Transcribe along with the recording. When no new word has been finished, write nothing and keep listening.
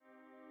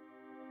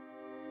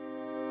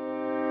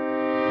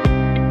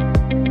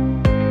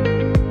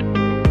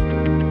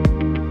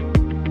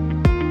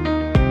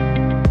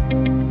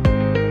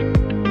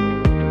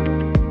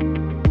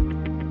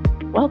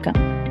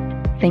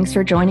Thanks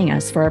for joining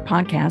us for our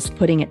podcast,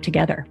 Putting It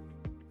Together.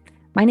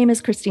 My name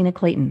is Christina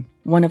Clayton,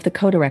 one of the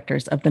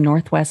co-directors of the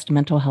Northwest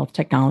Mental Health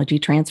Technology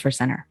Transfer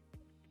Center.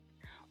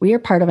 We are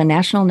part of a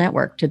national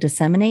network to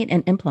disseminate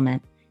and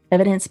implement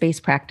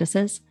evidence-based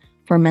practices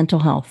for mental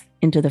health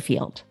into the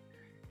field.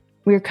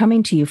 We are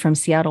coming to you from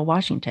Seattle,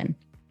 Washington,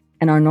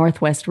 and our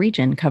Northwest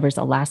region covers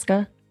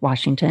Alaska,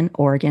 Washington,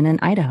 Oregon, and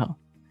Idaho.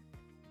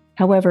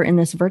 However, in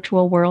this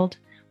virtual world,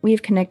 we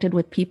have connected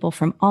with people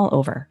from all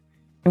over,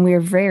 and we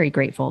are very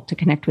grateful to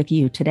connect with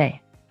you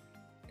today.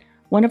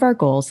 One of our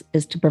goals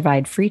is to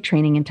provide free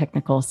training and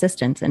technical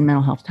assistance in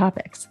mental health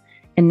topics,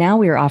 and now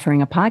we are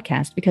offering a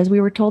podcast because we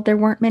were told there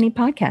weren't many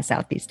podcasts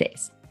out these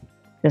days.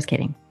 Just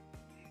kidding.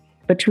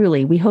 But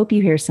truly, we hope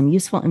you hear some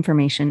useful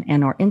information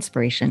and/or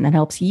inspiration that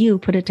helps you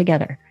put it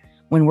together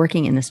when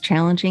working in this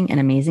challenging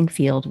and amazing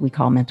field we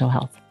call mental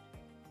health.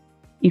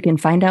 You can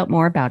find out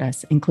more about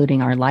us,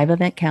 including our live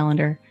event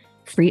calendar,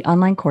 free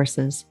online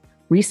courses,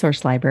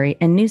 resource library,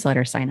 and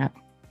newsletter sign-up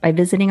by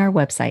visiting our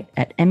website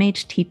at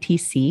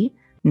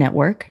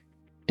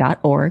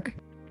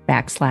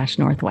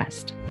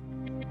mhttcnetwork.org/Northwest.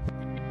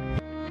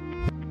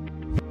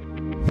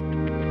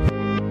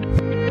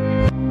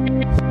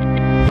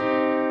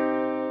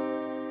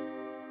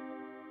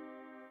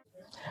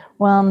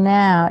 Well,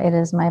 now it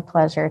is my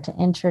pleasure to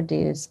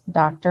introduce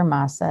Dr.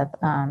 Mauseth.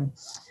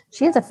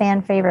 She is a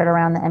fan favorite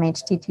around the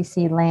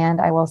MHTTC land.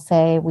 I will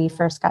say we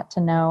first got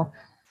to know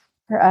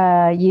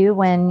you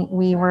when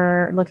we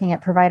were looking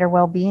at provider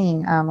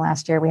well-being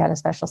last year. We had a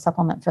special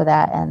supplement for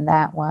that, and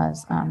that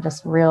was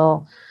just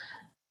a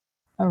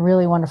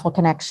really wonderful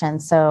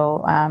connection.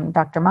 So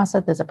Dr.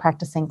 Mauseth is a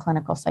practicing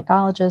clinical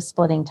psychologist,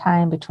 splitting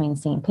time between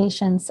seeing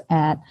patients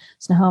at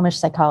Snohomish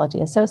Psychology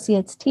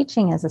Associates,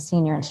 teaching as a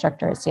senior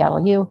instructor at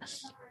Seattle U,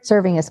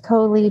 serving as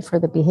co-lead for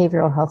the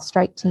behavioral health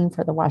strike team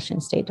for the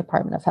Washington State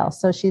Department of Health.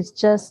 So she's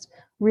just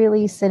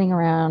really sitting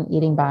around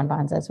eating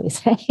bonbons, as we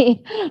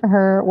say.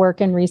 Her work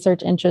and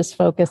research interests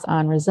focus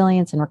on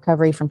resilience and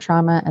recovery from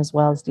trauma, as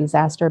well as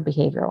disaster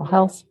behavioral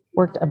health.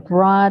 Worked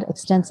abroad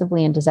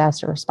extensively in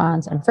disaster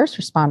response and first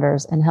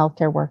responders and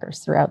healthcare workers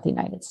throughout the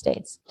United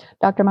States.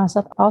 Dr.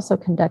 Mauseth also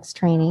conducts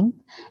training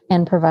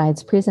and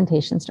provides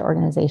presentations to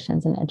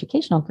organizations and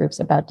educational groups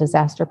about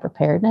disaster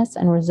preparedness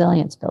and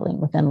resilience building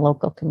within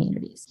local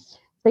communities.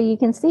 So you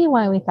can see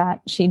why we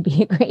thought she'd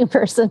be a great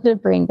person to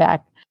bring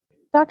back.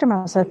 Dr.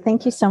 Mauseth,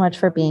 thank you so much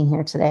for being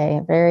here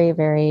today. Very,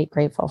 very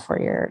grateful for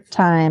your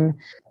time.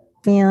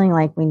 Feeling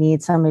like we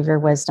need some of your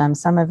wisdom.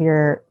 Some of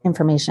your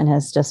information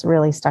has just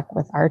really stuck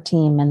with our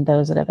team and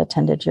those that have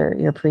attended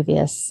your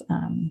previous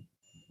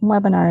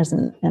webinars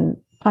and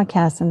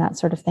podcasts and that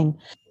sort of thing.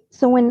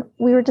 So when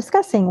we were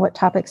discussing what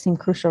topics seem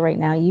crucial right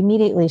now, you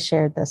immediately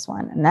shared this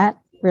one, and that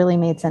really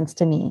made sense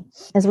to me.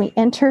 As we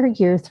enter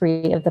year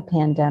 3 of the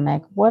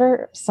pandemic, what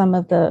are some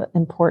of the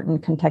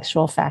important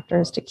contextual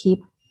factors to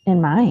keep in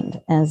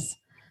mind as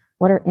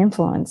what are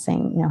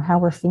influencing, how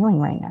we're feeling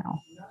right now?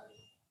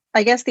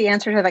 I guess the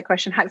answer to that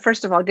question,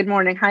 first of all, good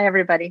morning. Hi,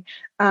 everybody.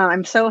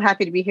 I'm so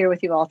happy to be here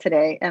with you all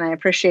today, and I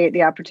appreciate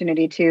the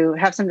opportunity to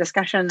have some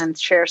discussion and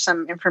share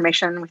some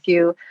information with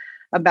you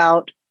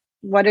about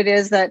what it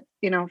is that,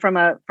 from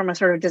a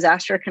sort of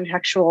disaster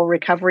contextual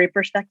recovery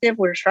perspective,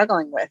 we're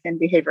struggling with in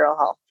behavioral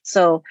health.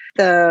 So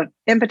the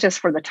impetus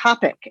for the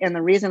topic and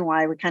the reason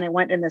why we kind of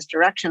went in this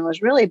direction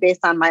was really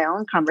based on my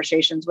own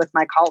conversations with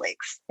my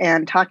colleagues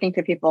and talking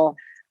to people.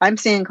 I'm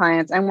seeing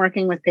clients, I'm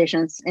working with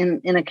patients in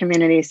a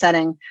community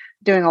setting,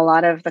 doing a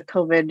lot of the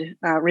COVID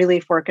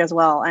relief work as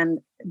well. And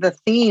the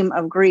theme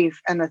of grief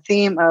and the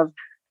theme of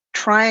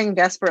trying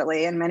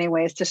desperately in many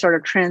ways to sort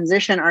of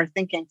transition our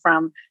thinking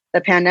from the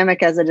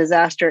pandemic as a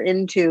disaster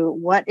into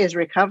what is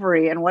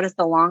recovery and what does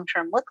the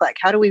long-term look like?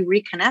 How do we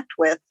reconnect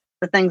with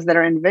the things that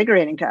are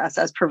invigorating to us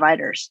as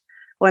providers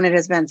when it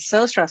has been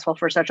so stressful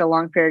for such a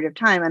long period of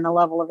time and the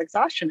level of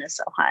exhaustion is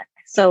so high?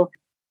 So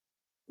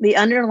the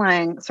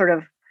underlying sort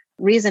of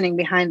reasoning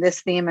behind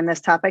this theme and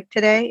this topic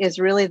today is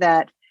really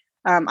that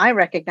I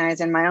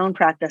recognize in my own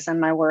practice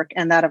and my work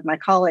and that of my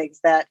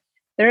colleagues that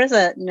there is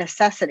a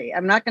necessity.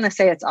 I'm not going to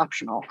say it's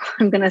optional.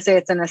 I'm going to say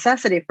it's a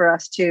necessity for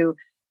us to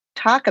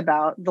talk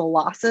about the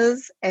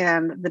losses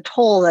and the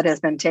toll that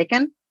has been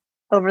taken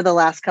over the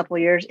last couple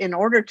of years in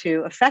order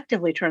to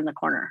effectively turn the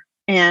corner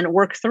and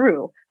work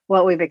through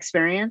what we've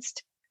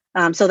experienced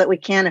so that we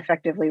can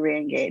effectively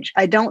re-engage.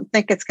 I don't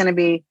think it's going to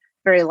be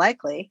very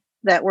likely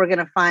that we're going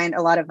to find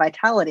a lot of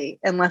vitality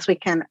unless we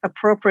can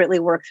appropriately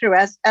work through.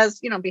 As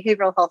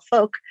behavioral health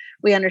folk,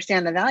 we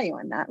understand the value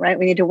in that, right?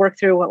 We need to work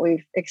through what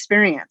we've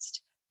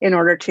experienced in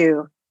order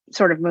to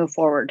sort of move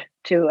forward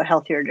to a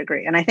healthier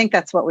degree. And I think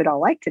that's what we'd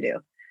all like to do.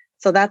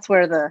 So that's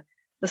where the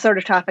sort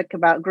of topic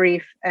about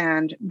grief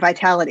and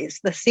vitalities,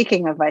 the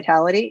seeking of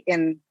vitality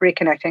in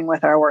reconnecting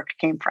with our work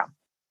came from.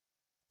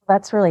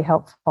 That's really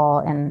helpful.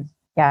 And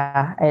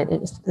yeah,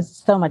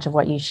 it's so much of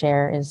what you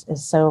share is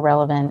so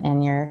relevant.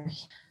 And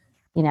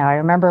I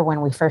remember when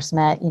we first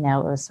met, it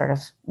was sort of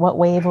what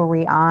wave were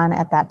we on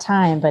at that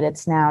time, but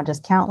it's now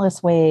just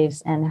countless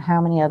waves and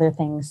how many other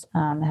things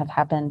have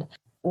happened.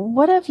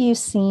 What have you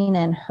seen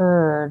and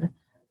heard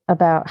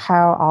about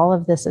how all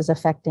of this is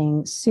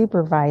affecting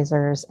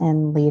supervisors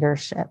and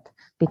leadership,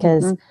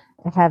 because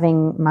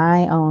having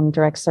my own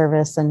direct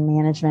service and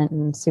management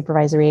and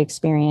supervisory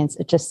experience,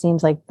 it just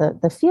seems like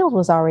the field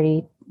was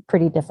already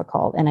pretty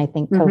difficult. And I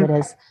think COVID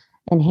has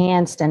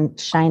enhanced and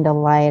shined a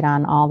light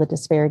on all the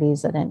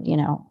disparities that,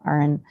 are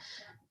in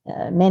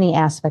many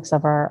aspects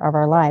of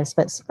our lives.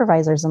 But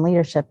supervisors and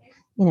leadership,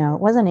 it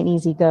wasn't an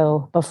easy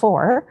go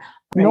before.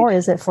 Right. Nor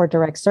is it for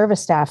direct service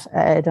staff.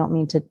 I don't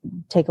mean to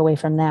take away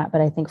from that,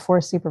 but I think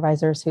for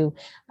supervisors who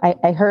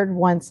I heard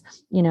once,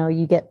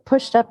 you get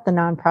pushed up the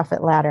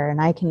nonprofit ladder, and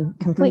I can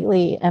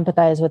completely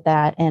empathize with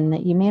that.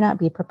 And you may not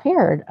be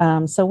prepared.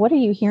 So what are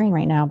you hearing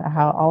right now about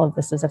how all of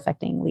this is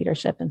affecting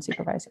leadership and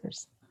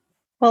supervisors?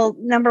 Well,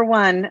 number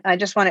one, I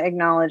just want to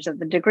acknowledge that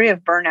the degree of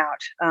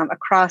burnout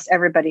across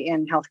everybody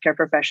in healthcare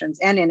professions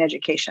and in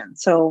education.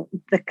 So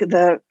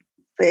the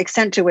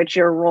extent to which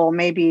your role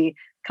may be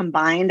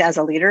combined as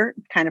a leader,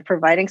 kind of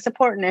providing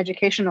support and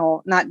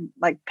educational, not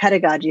like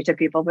pedagogy to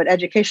people, but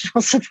educational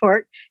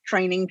support,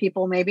 training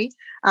people maybe,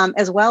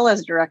 as well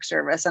as direct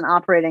service and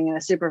operating in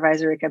a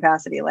supervisory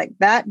capacity. Like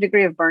that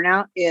degree of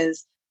burnout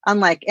is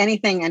unlike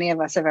anything any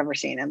of us have ever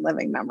seen in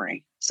living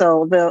memory.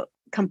 So the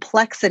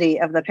complexity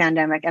of the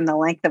pandemic and the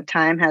length of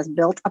time has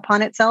built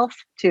upon itself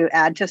to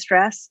add to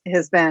stress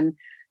has been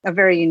a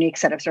very unique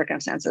set of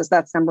circumstances.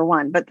 That's number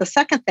one. But the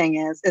second thing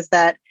is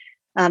that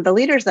the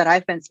leaders that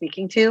I've been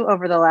speaking to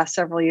over the last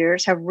several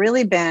years have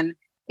really been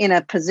in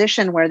a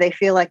position where they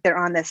feel like they're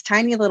on this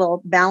tiny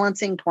little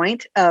balancing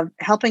point of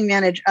helping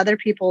manage other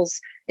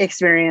people's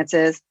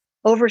experiences,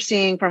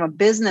 overseeing from a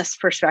business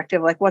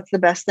perspective, like what's the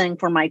best thing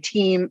for my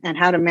team and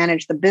how to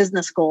manage the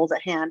business goals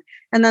at hand.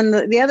 And then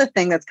the other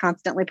thing that's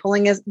constantly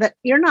pulling is that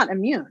you're not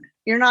immune.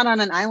 You're not on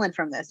an island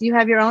from this. You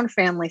have your own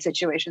family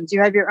situations.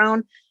 You have your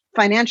own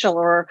financial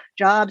or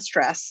job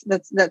stress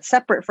that's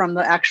separate from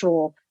the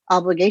actual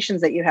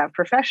obligations that you have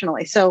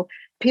professionally. So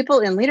people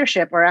in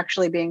leadership are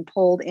actually being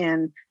pulled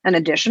in an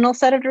additional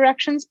set of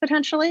directions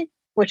potentially,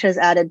 which has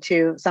added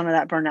to some of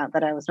that burnout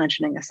that I was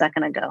mentioning a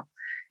second ago.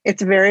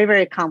 It's very,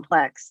 very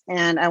complex.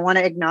 And I want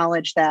to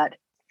acknowledge that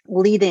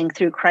leading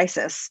through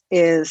crisis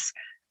it's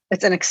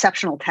an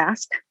exceptional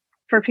task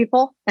for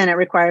people, and it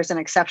requires an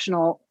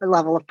exceptional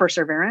level of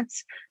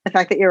perseverance. The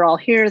fact that you're all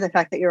here, the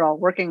fact that you're all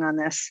working on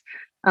this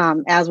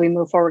as we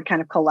move forward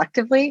kind of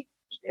collectively,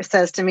 it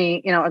says to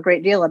me, a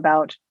great deal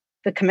about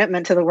the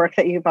commitment to the work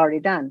that you've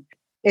already done.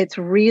 It's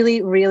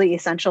really, really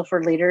essential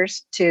for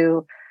leaders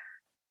to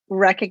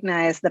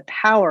recognize the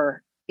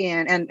power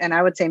in, and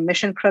I would say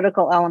mission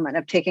critical element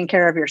of taking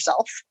care of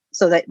yourself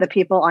so that the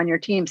people on your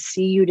team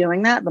see you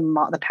doing that,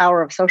 the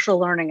power of social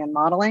learning and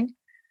modeling,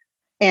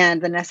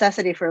 and the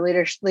necessity for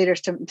leaders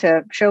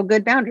to show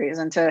good boundaries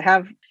and to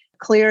have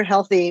clear,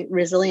 healthy,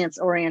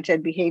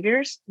 resilience-oriented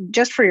behaviors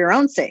just for your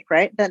own sake,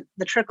 right? That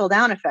the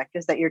trickle-down effect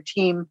is that your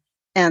team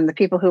and the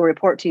people who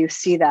report to you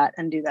see that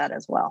and do that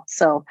as well.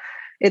 So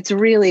it's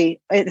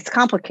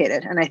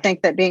complicated. And I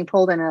think that being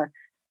pulled in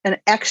an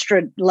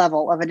extra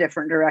level of a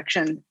different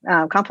direction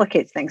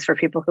complicates things for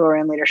people who are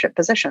in leadership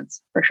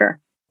positions, for sure.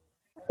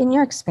 In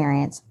your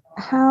experience,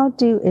 how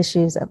do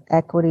issues of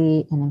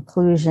equity and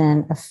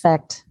inclusion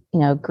affect,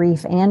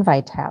 grief and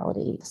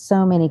vitality?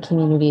 So many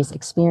communities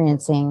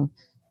experiencing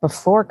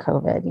before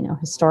COVID,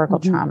 historical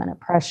trauma and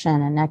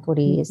oppression,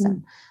 inequities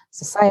and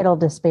societal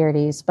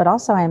disparities. But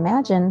also, I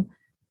imagine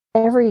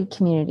every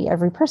community,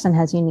 every person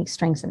has unique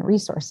strengths and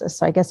resources.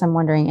 So I guess I'm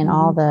wondering, in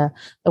all the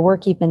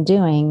work you've been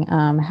doing,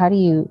 how do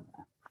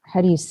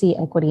you see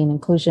equity and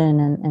inclusion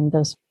and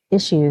those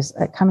issues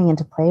coming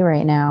into play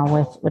right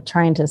now with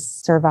trying to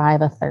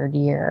survive a third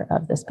year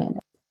of this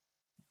pandemic?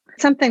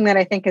 Something that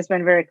I think has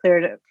been very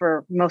clear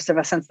for most of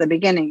us since the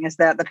beginning is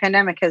that the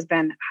pandemic has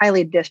been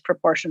highly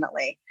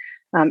disproportionately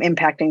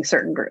impacting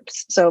certain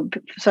groups. So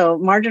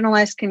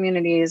marginalized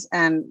communities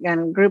and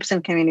groups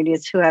and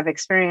communities who have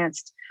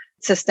experienced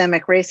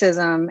systemic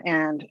racism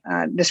and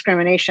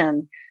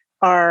discrimination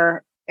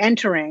are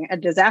entering a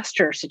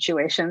disaster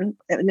situation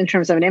in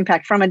terms of an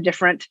impact from a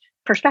different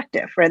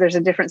perspective, right? There's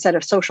a different set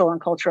of social and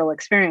cultural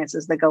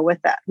experiences that go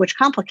with that, which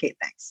complicate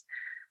things.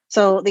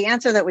 So the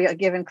answer that we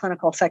give in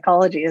clinical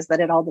psychology is that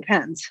it all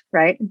depends,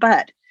 right?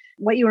 But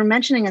what you were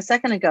mentioning a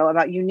second ago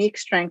about unique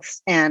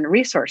strengths and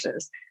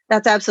resources,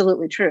 that's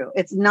absolutely true.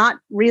 It's not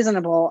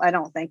reasonable, I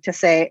don't think,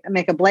 to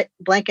make a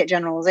blanket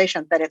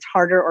generalization that it's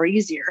harder or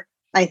easier.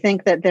 I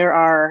think that there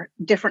are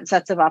different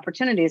sets of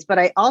opportunities, but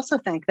I also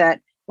think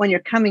that when you're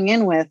coming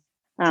in with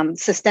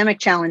systemic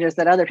challenges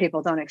that other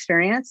people don't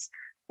experience,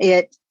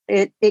 it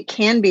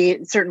can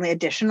be certainly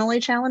additionally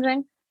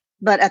challenging.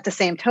 But at the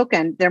same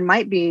token, there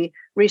might be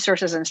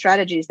resources and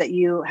strategies that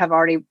you have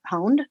already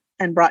honed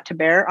and brought to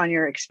bear on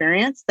your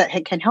experience that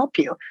can help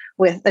you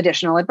with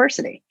additional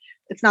adversity.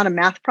 It's not a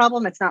math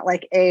problem. It's not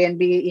like A and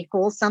B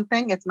equals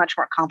something. It's much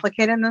more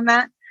complicated than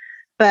that.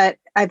 But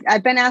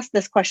I've been asked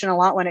this question a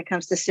lot when it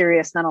comes to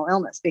serious mental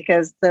illness,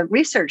 because the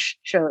research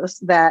shows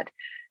that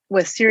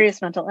with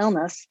serious mental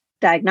illness,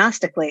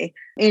 diagnostically,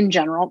 in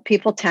general,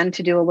 people tend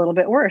to do a little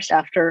bit worse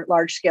after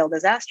large-scale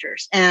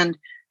disasters. And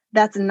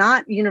that's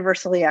not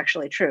universally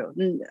actually true.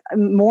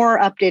 More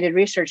updated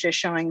research is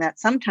showing that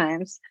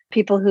sometimes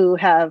people who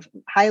have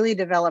highly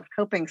developed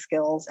coping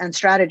skills and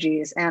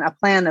strategies and a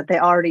plan that they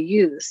already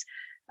use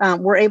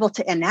were able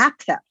to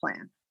enact that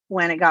plan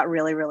when it got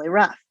really, really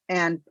rough.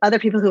 And other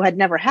people who had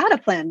never had a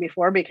plan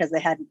before because they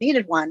hadn't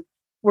needed one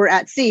were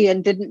at sea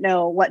and didn't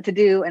know what to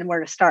do and where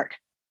to start.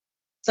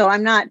 So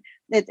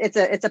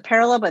it's a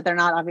parallel, but they're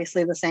not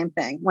obviously the same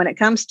thing. When it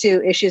comes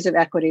to issues of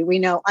equity, we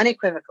know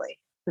unequivocally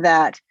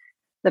that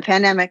the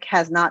pandemic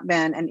has not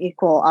been an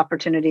equal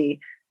opportunity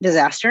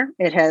disaster.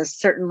 It has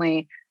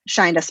certainly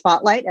shined a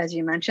spotlight, as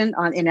you mentioned,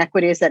 on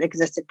inequities that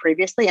existed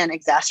previously and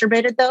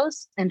exacerbated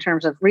those in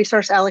terms of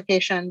resource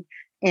allocation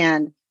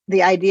and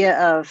the idea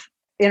of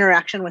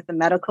interaction with the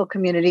medical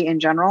community in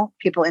general,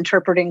 people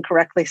interpreting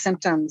correctly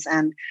symptoms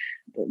and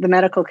the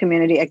medical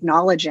community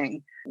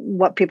acknowledging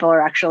what people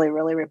are actually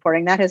really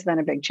reporting. That has been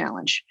a big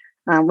challenge.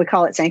 We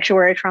call it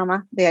sanctuary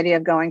trauma, the idea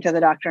of going to the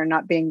doctor and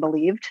not being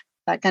believed,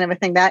 that kind of a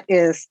thing. That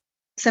is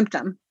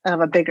symptom of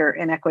a bigger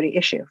inequity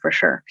issue for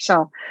sure.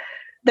 So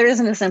there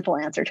isn't a simple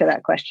answer to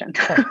that question,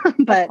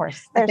 but of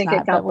course, I think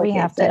it complicates we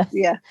have to. it.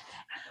 Yeah.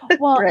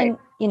 Well, Right.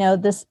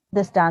 and this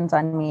dawns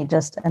on me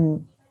just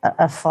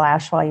a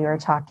flash while you were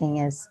talking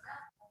is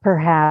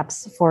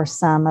perhaps for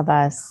some of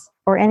us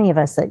or any of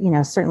us that,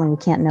 certainly we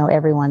can't know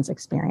everyone's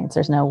experience.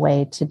 There's no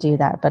way to do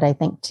that. But I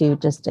think to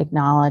just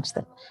acknowledge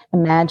that,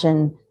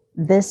 imagine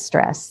this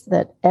stress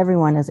that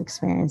everyone is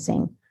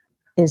experiencing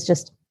is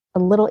just a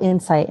little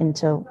insight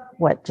into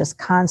what just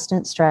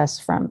constant stress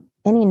from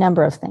any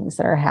number of things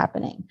that are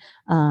happening.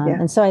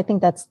 And so I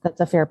think that's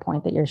a fair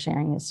point that you're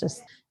sharing.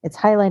 It's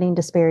highlighting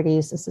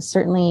disparities. This is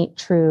certainly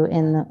true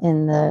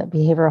in the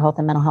behavioral health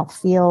and mental health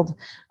field.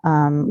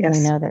 Yes.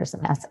 We know there's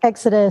a mass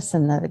exodus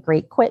and the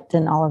great quit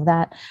and all of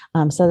that.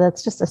 So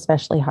that's just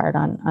especially hard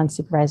on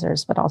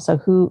supervisors, but also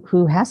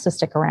who has to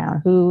stick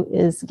around, who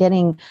is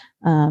getting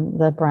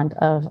the brunt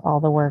of all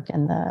the work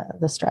and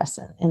the stress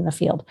in the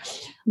field.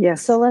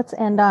 Yes. So let's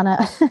end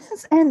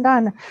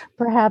on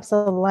perhaps a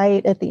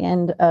light at the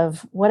end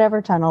of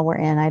whatever tunnel we're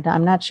in.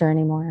 I'm not sure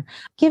anymore.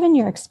 Given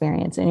your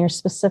experience and your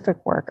specific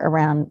work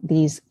around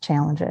these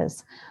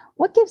challenges,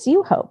 what gives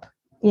you hope?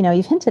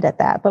 You've hinted at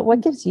that, but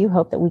what gives you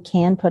hope that we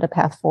can put a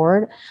path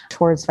forward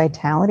towards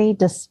vitality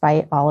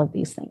despite all of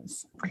these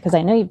things? Because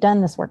I know you've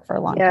done this work for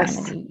a long time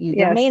and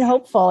you remain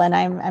hopeful, and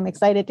I'm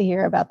excited to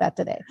hear about that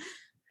today.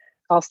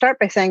 I'll start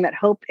by saying that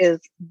hope is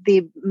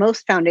the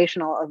most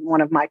foundational of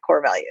one of my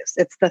core values.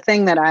 It's the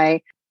thing that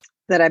I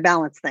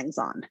balance things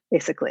on,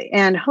 basically.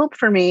 And hope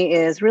for me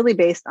is really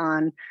based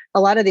on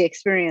a lot of the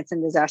experience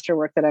and disaster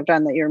work that I've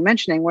done that you're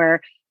mentioning, where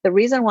the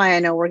reason why I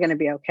know we're going to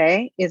be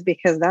okay is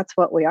because that's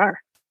what we are.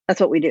 That's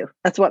what we do.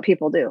 That's what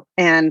people do.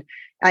 And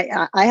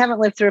I haven't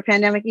lived through a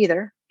pandemic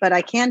either, but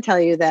I can tell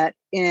you that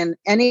in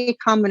any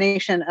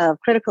combination of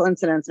critical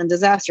incidents and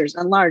disasters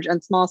on large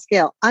and small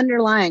scale,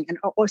 underlying and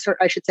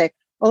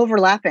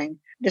overlapping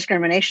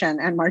discrimination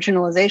and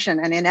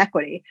marginalization and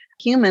inequity,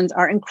 humans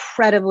are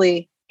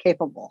incredibly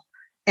capable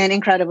and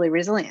incredibly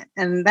resilient.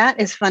 And that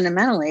is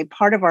fundamentally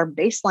part of our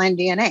baseline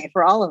DNA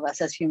for all of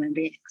us as human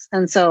beings.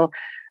 And so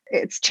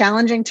it's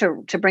challenging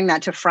to bring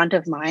that to front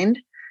of mind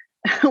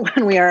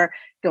when we are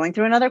going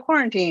through another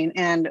quarantine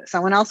and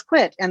someone else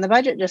quit and the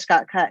budget just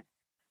got cut.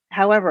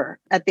 However,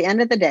 at the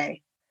end of the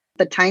day,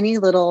 the tiny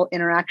little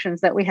interactions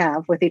that we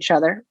have with each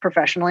other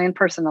professionally and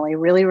personally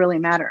really, really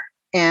matter.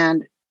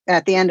 And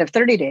at the end of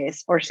 30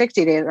 days or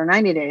 60 days or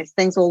 90 days,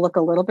 things will look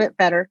a little bit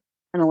better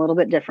and a little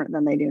bit different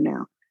than they do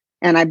now.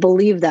 And I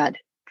believe that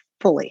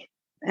fully.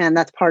 And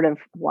that's part of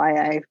why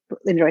I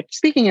enjoy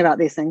speaking about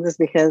these things, is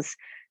because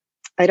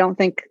I don't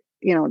think,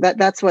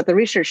 that's what the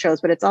research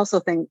shows, but it's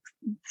also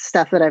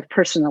stuff that I've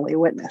personally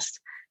witnessed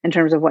in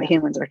terms of what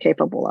humans are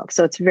capable of.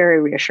 So it's very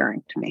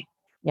reassuring to me.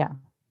 Yeah.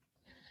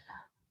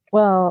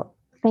 Well,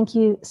 thank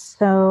you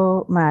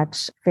so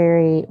much.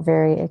 Very,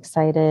 very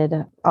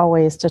excited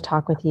always to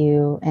talk with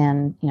you.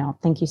 And,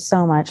 thank you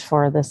so much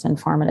for this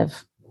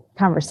informative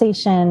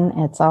conversation.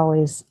 It's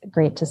always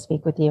great to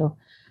speak with you.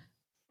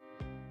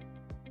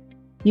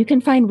 You can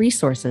find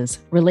resources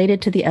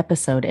related to the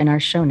episode in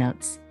our show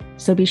notes,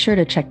 so be sure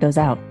to check those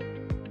out.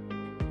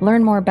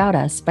 Learn more about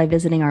us by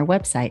visiting our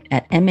website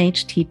at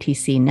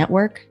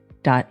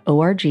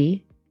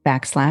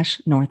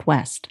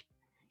mhttcnetwork.org/Northwest.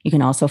 You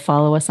can also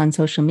follow us on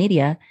social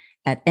media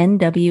at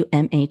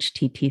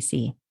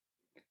NWMHTTC.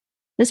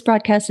 This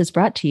broadcast is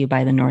brought to you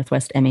by the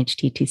Northwest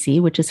MHTTC,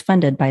 which is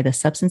funded by the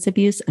Substance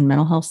Abuse and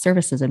Mental Health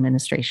Services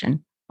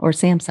Administration, or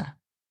SAMHSA.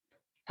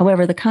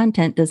 However, the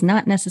content does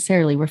not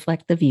necessarily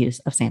reflect the views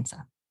of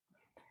SAMHSA.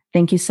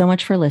 Thank you so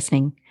much for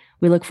listening.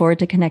 We look forward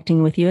to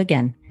connecting with you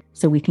again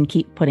so we can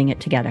keep putting it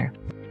together.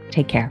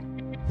 Take care.